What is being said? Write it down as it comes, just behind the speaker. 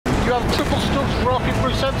You have triple Stugs rocking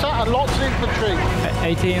through centre and lots of infantry.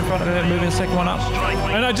 AT in front of it, moving the second one up.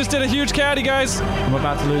 And I just did a huge caddy, guys. I'm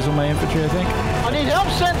about to lose all my infantry, I think. I need help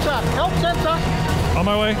centre! Help centre! On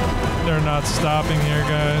my way. They're not stopping here,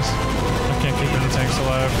 guys. I can't keep any tanks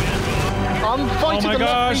alive. I'm fighting Oh my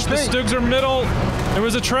gosh, the Stugs are middle. There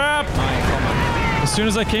was a trap. As soon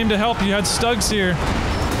as I came to help, you had Stugs here.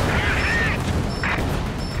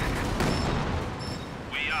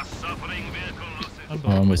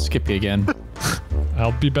 Oh, I'm with Skippy again.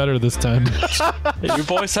 I'll be better this time. You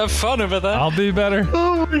boys have fun over there. I'll be better.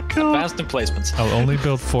 Oh my god. Advanced emplacements. I'll only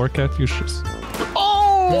build 4 Katyushas.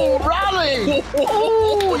 Oh, rally!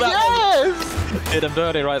 Oh, yes! Did him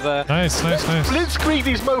dirty right there. Nice, nice, nice. Blitzkrieg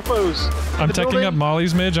these mofos. I'm taking up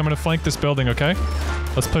Molly's midge. I'm going to flank this building, okay?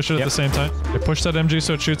 Let's push it at the same time. I push that MG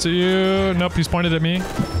so it shoots at you. Nope, he's pointed at me.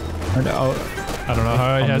 I don't know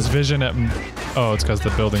how he has vision at... Oh, it's because the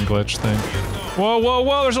building glitch thing. Whoa, whoa,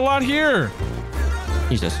 whoa, there's a lot here.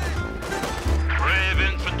 Jesus.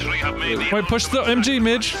 Wait, push the MG,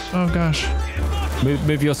 midge. Oh, gosh.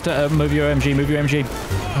 Move your MG, move your MG.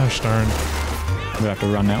 Gosh darn. We have to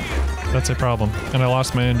run now. That's a problem. And I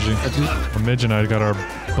lost my MG. Midge and I got our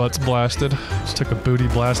butts blasted. Just took a booty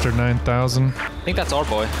blaster 9000. I think that's our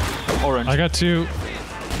boy. Orange. I got 2.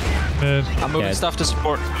 Mid. I'm moving stuff to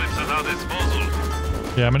support.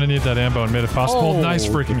 Yeah, I'm gonna need that ambo in mid if possible. Oh. Nice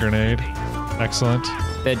freaking grenade. Excellent.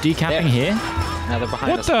 They're decapping here. Now they're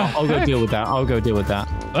behind What us. the I'll go heck? deal with that. I'll go deal with that.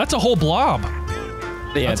 That's a whole blob.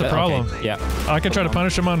 Yeah, That's a problem. Okay. Yeah. I can try to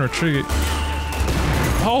punish him on retreat.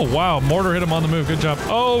 Oh, wow. Mortar hit him on the move. Good job.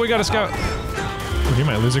 Oh, we got a scout. Oh, he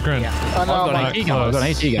might lose a grin. I know, I've got an mate. AT gun. I've got an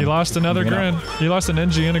AT gun. He lost another Bring it grin. up. He lost an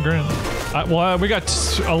NG and a grin. We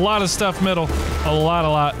got a lot of stuff middle. A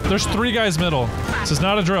lot. There's 3 guys middle. This is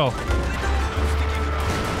not a drill.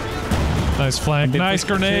 Nice flank. Nice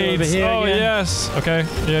grenades. over here Oh, again. yes. Okay.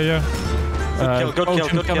 Yeah. Good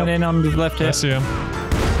kill. Coming in on the left here. I see him.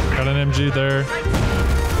 Got an MG there.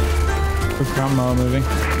 Grandma moving. I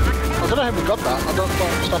don't know how we got that. I don't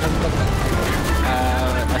understand how we got that.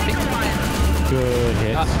 I think... Good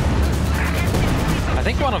hits. I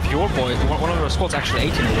think one of your boys, one of your squads actually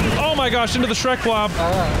 18. Oh my gosh, into the Shrek blob.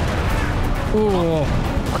 Ooh.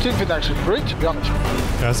 I didn't think that actually great, to be honest.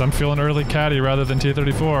 Guys, I'm feeling early caddy rather than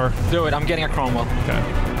T-34. Do it, I'm getting a Cromwell. Okay.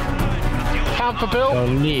 Panther build. Oh,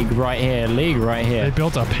 league right here. League right They here.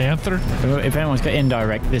 built a Panther? If anyone's got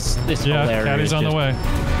indirect, this Yeah, whole area caddy's is on the just- way.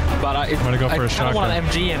 But I'm gonna go for a I shotgun. want an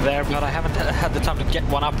MG in there, but I haven't had the time to get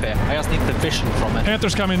one up here. I just need the vision from it.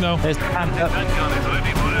 Panther's coming though. There's the Panther.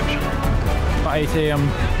 Got AT,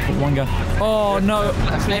 one gun. Oh no,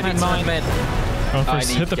 Maybe mine. Going for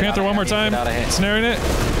hit the Panther one more time. Get out of here. Snaring it.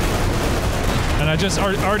 And I just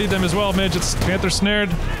artied them as well, Midge. It's Panther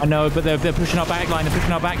snared. I know, but they're pushing our back line. They're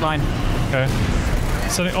pushing our back line. Okay.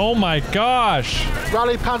 Setting, oh my gosh.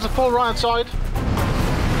 Rally Panzer full right hand side.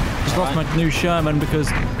 Just lost my new Sherman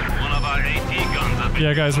because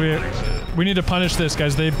Yeah, guys, we need to punish this,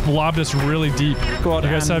 guys. They lobbed us really deep. God, You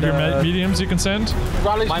guys have and, your mediums you can send?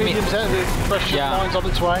 Rally's My mediums there. The pressure line's on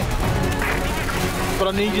its way. But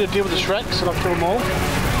I need you to deal with the Shreks and I'll kill them all.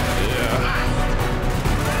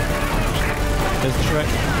 there's the Shrek.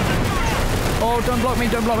 Oh, don't block me!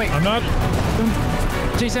 Don't block me! I'm not.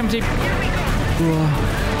 T-70.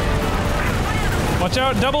 Watch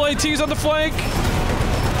out. Double ATs on the flank.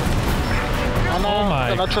 I know, Oh my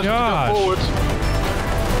and I trust you to gosh. go forward.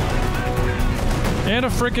 And a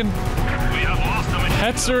freaking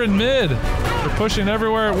Hetzer in mid. They're pushing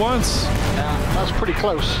everywhere at once. That's pretty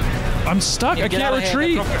close. I'm stuck. I Get can't out of here,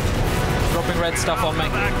 retreat. they're dropping red stuff on me.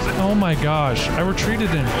 Oh my gosh. I retreated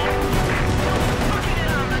in.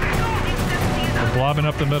 We're blobbing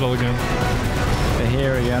up the middle again. They're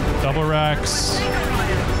here again. Double racks.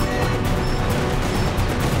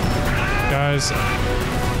 Guys. Oh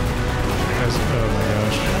my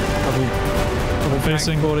gosh. Double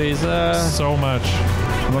Facing bodies. so much.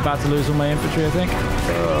 I'm about to lose all my infantry, I think.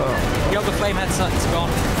 You have the flame head, it's gone.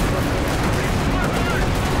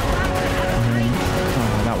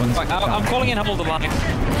 Oh, that one's. I'm calling in hold the line.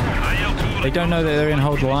 They don't know that they're in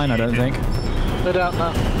hold the line, I don't think. They don't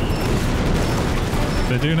know.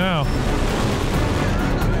 They do now.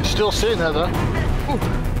 Still sitting there though.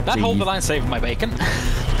 That hold the line saved my bacon.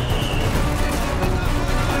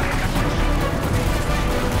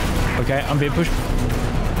 Okay, I'm being pushed.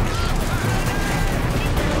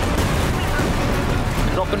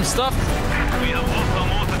 Dropping stuff.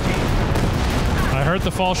 I hurt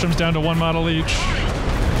the Falchions down to 1 model each.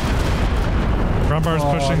 Grumbar's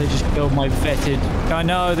pushing. They just killed my vetted. I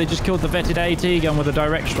know, they just killed the vetted AT gun with a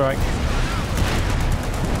direct strike.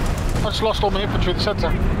 I just lost all my infantry in the centre.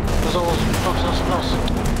 There's all across.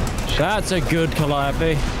 That's a good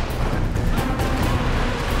Calliope. I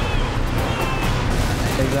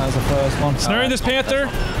think that was the first one. Snaring this Panther.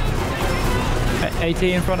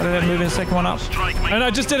 80 in front of them, moving the second one up. And I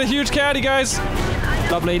just did a huge caddy, guys.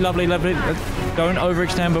 Lovely, lovely, lovely. Don't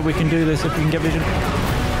overextend, but we can do this if we can get vision.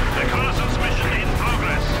 Reconnaissance mission in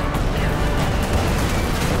progress.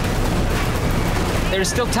 There are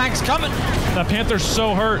still tanks coming. That Panther's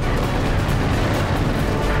so hurt.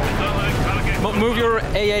 Move your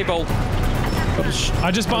AA bolt.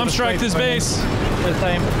 I just bomb striked his base. The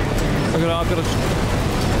same. I've got to...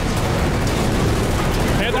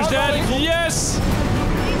 Panther's dead. Yes.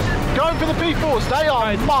 Going for the P4s. They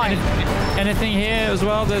are mine. Anything here as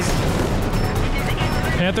well? There's...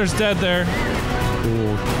 Panther's dead there.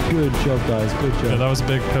 Oh, good job, guys. Good job. Yeah, that was a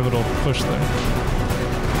big pivotal push there.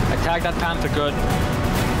 I tagged that Panther good.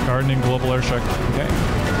 Gardening global airstrike. Okay.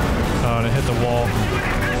 Oh, and it hit the wall.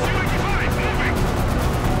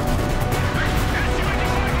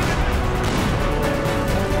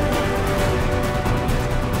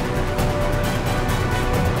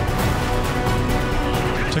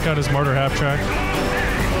 Check out his mortar half track.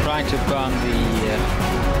 Trying to burn the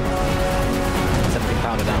 17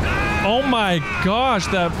 pounder down. Oh my gosh,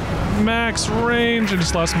 that max range. I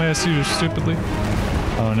just lost my SU stupidly.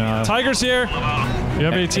 Oh no. Tiger's here. You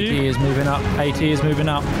have AT? AT is moving up. AT is moving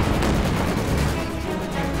up.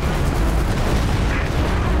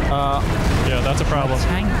 Yeah, that's a problem.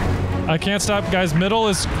 Tank. I can't stop, guys. Middle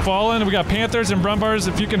is falling. We got Panthers and Brumbars.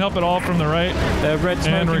 If you can help at all from the right. They're red And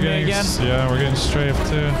smoking we're me getting, again. yeah, we're getting strafed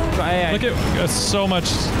too. Look at so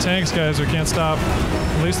much tanks, guys. We can't stop.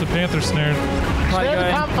 At least the Panther snared. Snare the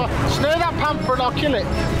Panther. Snare that Panther and I'll kill it.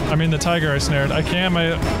 I mean the Tiger I snared. I can't.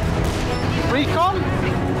 Recon?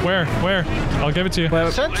 Where? I'll give it to you.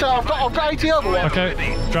 Center. I've got 80 over one.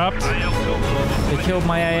 Okay, dropped. They killed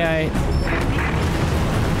my AA.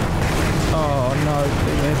 Oh no!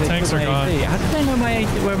 They Tanks killed are my gone. AT. How did they know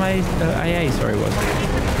where my AA was?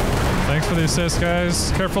 Thanks for the assist,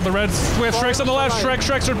 guys. Careful, the red. We have Shreks on the left.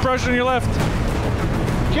 Shreks are approaching on your left.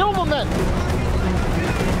 Kill them then.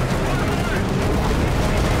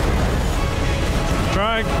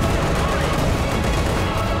 Drag.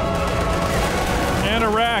 And a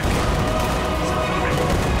rack.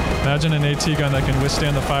 Imagine an AT gun that can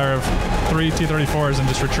withstand the fire of 3 T-34s and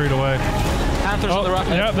just retreat away. Panthers on the right.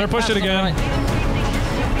 Yeah, they're pushing it again.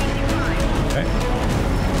 Okay.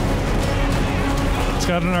 It's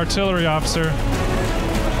got an artillery officer.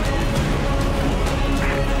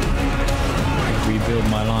 Rebuild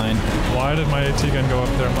my line. Why did my AT gun go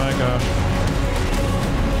up there? My gosh.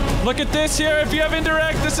 Look at this here. If you have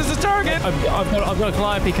indirect, this is the target. I've got a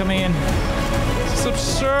Calliope coming in. It's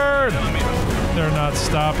absurd. They're not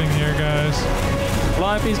stopping here, guys.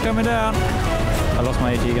 Calliope's coming down. I lost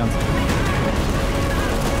my AT guns.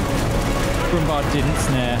 Brumbard didn't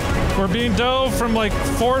snare. We're being dove from like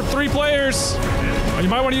 3 players. You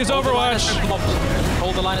might want to use Overwatch.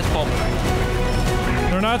 Hold the line as pop.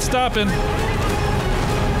 They're not stopping.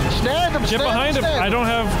 Snare them. Get behind him. I don't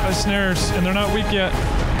have snares, and they're not weak yet.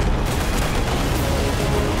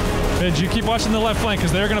 Midge, you keep watching the left flank,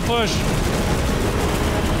 because they're going to push.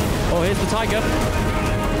 Oh, here's the Tiger.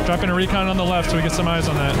 Dropping a recon on the left so we get some eyes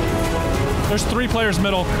on that. There's 3 players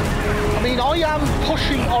middle. I mean, I am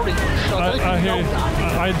pushing orange. I hear you.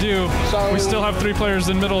 I do. So, we still have 3 players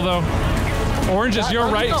in middle, though. Orange is your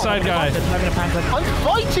right side guy. I'm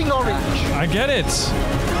fighting orange. I get it.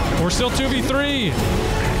 We're still 2v3.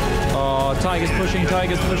 Oh, Tiger's pushing.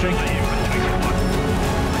 Tiger's pushing.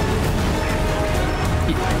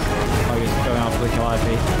 Tiger's going after the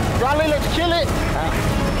Calliope. Rally, let's kill it.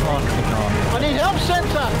 Come on, I need help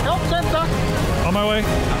center. Help center. On my way.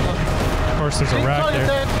 Of course, there's a rack there.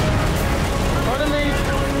 Dead. Trying to leave.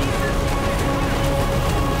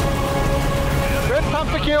 Red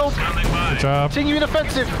Panther killed. Good job. Continuing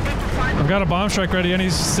offensive. I've got a bomb strike ready. Any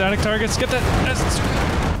static targets? Get that.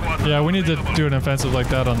 Yeah, we need to do an offensive like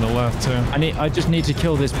that on the left too. I just need to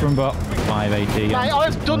kill this Brumbot. 580. Mate,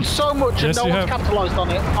 I've done so much and Yes, no you one's have. capitalised on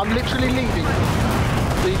it. I'm literally leaving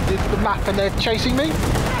the map and they're chasing me.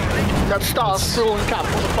 That star's still on cap.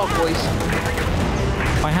 What the fuck, boys?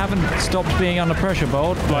 I haven't stopped being under pressure,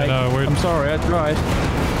 Bold. Like, know, I'm sorry, I tried.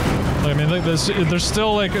 I mean, look, there's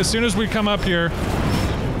still like, as soon as we come up here,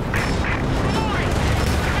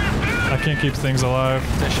 I can't keep things alive.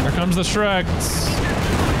 Here comes the Shreks.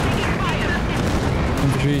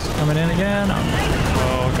 Infantry's coming in again.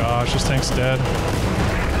 Oh gosh, this tank's dead.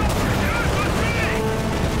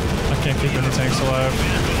 I can't keep any tanks alive.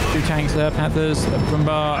 2 tanks there, Panthers,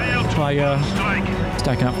 Brumbot, Tiger,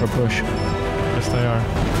 stacking up for a push. Yes, they are.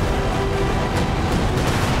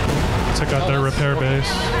 Took out their repair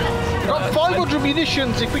base. got 500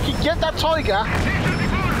 munitions. If we can get that Tiger,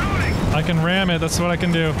 I can ram it. That's what I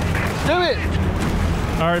can do. do it.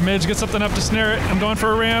 All right, Midge, get something up to snare it. I'm going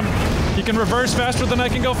for a ram. He can reverse faster than I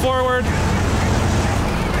can go forward.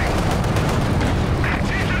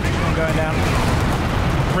 I'm going down.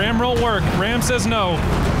 Ram roll work. Ram says no.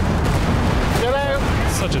 Get out.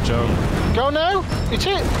 Such a joke. Go now. It's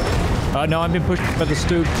it. No, I'm being pushed by the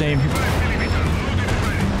Stoop team.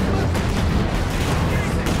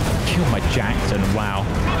 Kill my Jackson. Wow.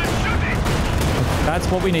 That's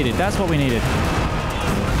what we needed. That's what we needed.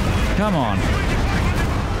 Come on.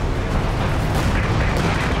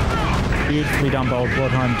 Beautifully done, Bold. Well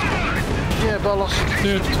timed. Yeah, but I lost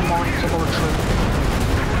Dude. to mine to military.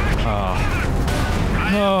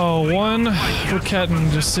 Oh, one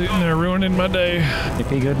Ricketten just sitting there ruining my day. If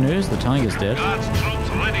be good news, the Tiger's dead.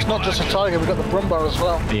 It's not just a Tiger, we've got the Brumbo as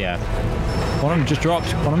well. Yeah. One of them just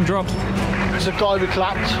dropped. One of them dropped. There's a guy we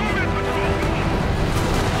clapped.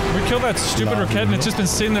 We killed that stupid Ricketten. It's just been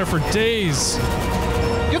sitting there for days.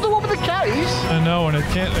 You're the one with the caddies? I know, and it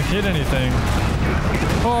can't hit anything.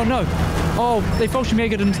 Oh no! Oh, they Falchion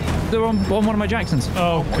Jaegered and they're on one of my Jacksons.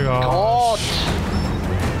 Oh, God. God.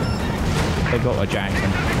 They've got a Jackson.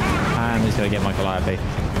 And he's going to get my Calliope.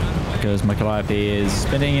 Because my Calliope is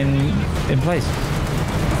spinning in place.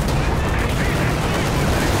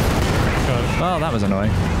 Oh, that was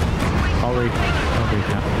annoying. I'll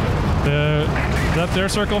recap. Is that their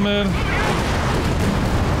circle mid?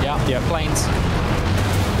 Yeah, planes.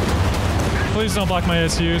 Please don't block my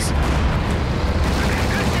SUs.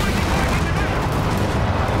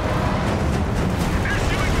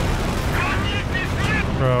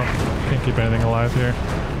 Bro, can't keep anything alive here.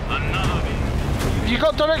 You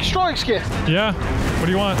got direct strike, Skip? Yeah? What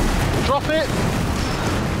do you want? Drop it.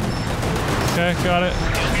 Okay, got it.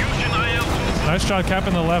 Nice shot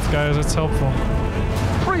capping the left, guys. It's helpful.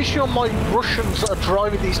 Pretty sure my Russians that are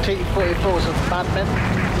driving these T-34s are madmen.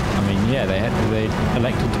 I mean, yeah, they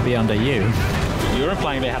elected to be under you. You were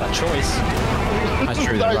implying they had a choice. That's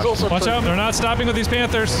true. That they're is also Watch true. out, they're not stopping with these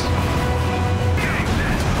Panthers.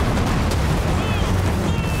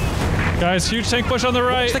 Guys, huge tank push on the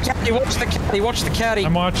right. Watch the caddy, watch the caddy, watch the caddy.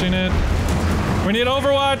 I'm watching it. We need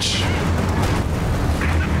Overwatch.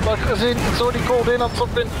 Like, as in, it's already called in on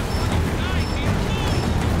something.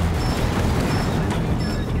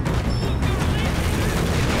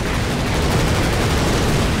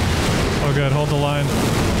 Oh, good. Hold the line.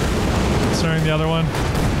 Snaring the other one.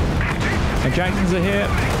 My Jacksons are here.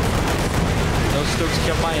 Those Stokes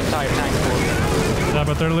killed my entire tank force. Yeah,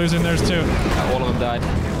 but they're losing theirs too. All of them died.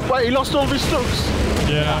 Wait, he lost all of his Stokes.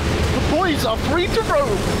 Yeah. The boys are free to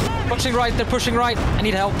roam. Pushing right, they're pushing right. I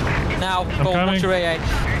need help. Now, go, coming. watch your AA.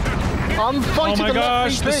 I'm Oh fighting my the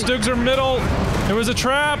gosh, left the VP. Stugs are middle. It was a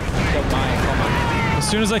trap. Killed mine, come on. As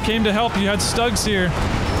soon as I came to help, you had Stugs here.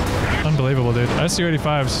 Unbelievable, dude.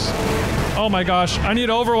 SU-85s. Oh my gosh, I need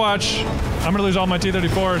Overwatch. I'm gonna lose all my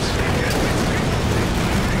T-34s.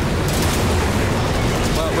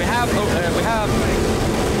 Well, we have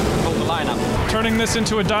hold the line up. Turning this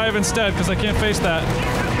into a dive instead, because I can't face that.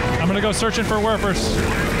 I'm gonna go searching for Werfers.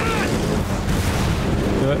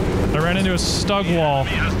 Do it. I ran into a Stug wall.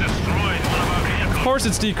 Of course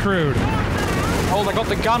it's decrewed. Hold, I got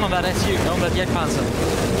the gun on that SU, on that Jagdpanzer.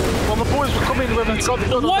 Well, the boys were coming whether they got the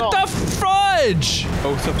gun or What not. the fudge?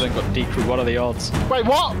 Both of them got decrewed. What are the odds? Wait,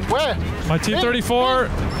 what? Where? My T-34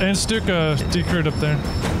 and Stuka decrewed up there.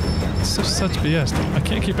 It's such BS. I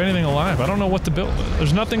can't keep anything alive. I don't know what to build.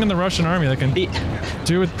 There's nothing in the Russian army that can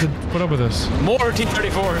do with put up with this. More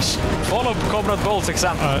T-34s. Follow Comrade Bolt's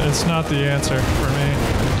example. It's not the answer for me.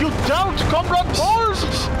 You doubt Comrade Bars?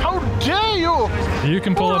 How dare you? You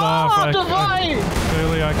can pull it off. Divine!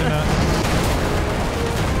 Clearly I cannot.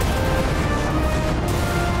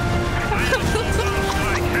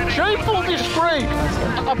 Shameful disgrace!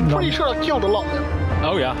 I'm pretty sure I killed a lot of them.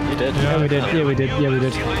 Oh yeah, you did. Yeah, we did. Yeah, we did. Yeah, we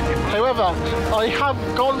did. However, I have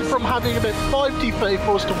gone from having about 5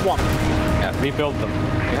 T-34s to 1. Yeah, rebuild them.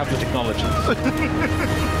 You have the technology.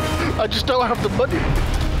 I just don't have the money.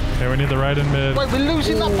 Okay, we need the right in mid. Wait, we're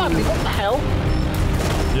losing that badly? What the hell?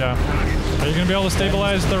 Yeah. Are you gonna be able to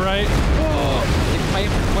stabilize the right?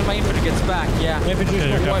 When my infantry gets back, yeah. Infantry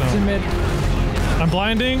Yeah, you're wipes in mid. I'm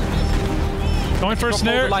blinding. Going for a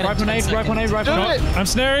snare. Line Right in on 10 eight, right on eight, right Do on eight. it! I'm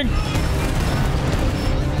snaring.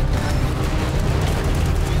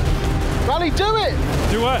 Rally, do it!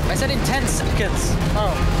 Do what? I said in 10 seconds.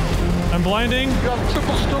 Oh, I'm blinding. you have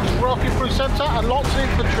triple Stugs rocking through centre and lots of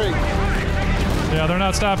infantry. Yeah, they're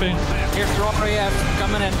not stopping. Here's the RAF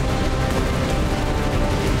coming in.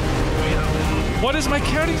 What is my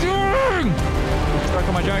county doing? Strike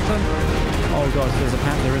on my Jackson. Oh gosh, there's a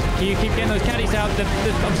panther. Can you keep getting those caddies out?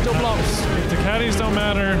 I'm still blocked. The caddies don't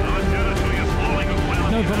matter.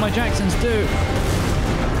 No, but my Jacksons do.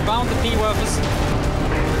 Found the P-workers.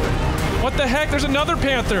 What the heck? There's another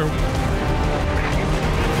panther.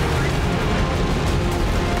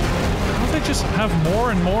 How do they just have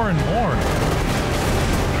more and more and more?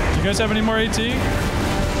 Do you guys have any more AT? Yeah.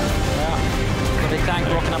 The big tank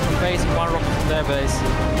rocking up from base and one rocking from their base.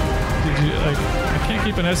 Did you, like, I can't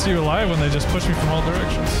keep an SU alive when they just push me from all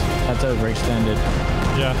directions. That's overextended.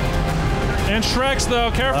 Yeah. And Shrek's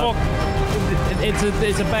though, careful. It's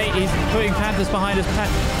a bait. He's putting panthers behind us.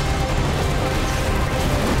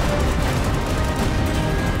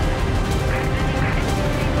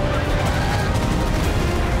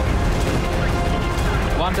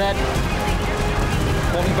 One dead.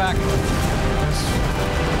 Falling back.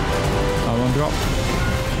 Oh, one drop.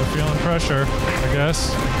 We're feeling pressure, I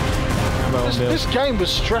guess. This game was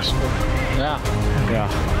stressful. Yeah. Yeah.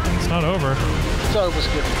 It's not over. It's over,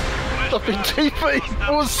 Skippy. I've been TP.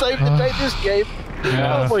 I was saved the day this game.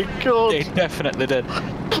 Yeah. Oh my god. They definitely did. I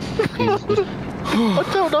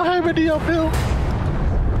don't know how many uphill.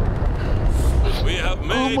 We have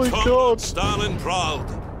made my Comrade God. Stalin proud.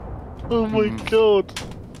 Oh my god.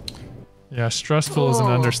 Yeah, stressful is an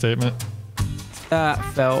understatement. That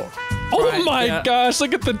felt. Oh right, my yeah. gosh,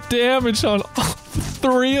 look at the damage on all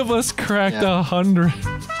three of us cracked 100.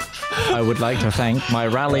 I would like to thank my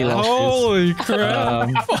rally losses. Holy crap.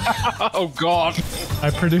 Oh god. I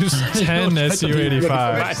produced 10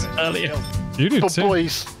 SU-85s. Earlier. You do But too.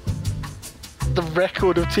 boys, the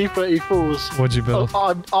record of T-34s. What'd you build?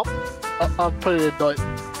 I'm up. I'm putting it like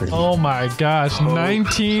Oh my gosh,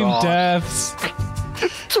 19 God. deaths.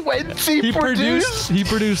 20 He produced.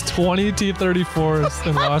 produced 20 T-34s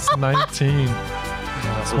and lost 19.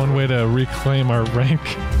 That's one way to reclaim our rank.